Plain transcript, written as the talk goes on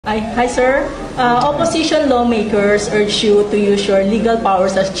Hi, sir. Opposition lawmakers urge you to use your legal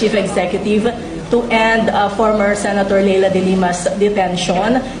powers as chief executive to end former Senator Delima's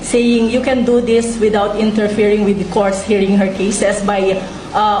detention, saying you can do this without interfering with the courts hearing her cases by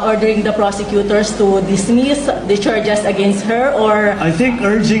ordering the prosecutors to dismiss the charges against her, or... I think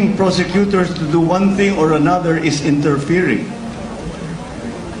urging prosecutors to do one thing or another is interfering.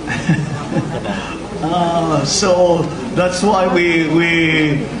 So that's why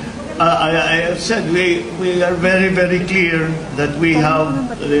I have said we are very, very clear that we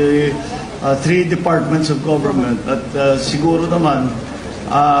have three departments of government at siguro naman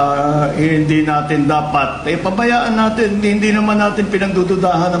hindi natin dapat pabayaan natin, hindi naman natin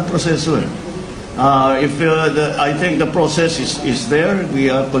pinagdududahan ang proseso I think the process is there. We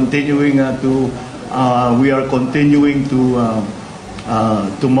are continuing to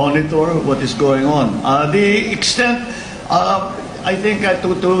monitor what is going on. The extent, I think,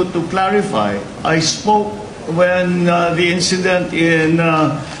 to clarify, I spoke when the incident in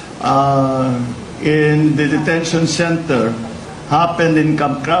the detention center happened in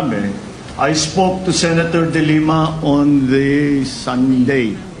Camp Crame. I spoke to Senator Delima on the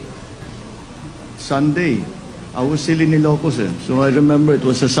Sunday. I was still in Ilocos, so I remember it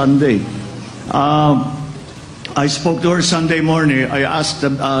was a Sunday. I spoke to her Sunday morning. I asked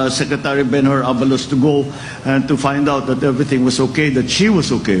Secretary Benhur Abalos to go and to find out that everything was okay, that she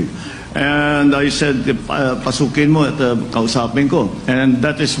was okay. And I said, pasukin mo at kausapin ko. And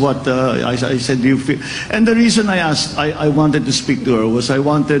that is what I said, do you feel? And the reason I wanted to speak to her was I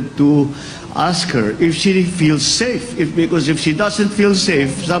wanted to ask her if she feels safe. Because if she doesn't feel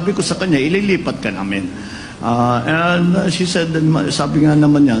safe, sabi ko sa kanya, ililipat ka namin. And she said, sabi nga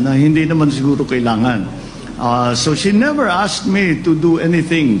naman niya na hindi naman siguro kailangan. So she never asked me to do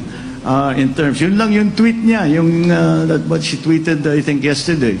anything in terms. Yun lang yung tweet niya, what she tweeted, I think,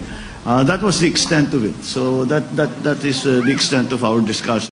 yesterday. That was the extent of it. So that is the extent of our discussion.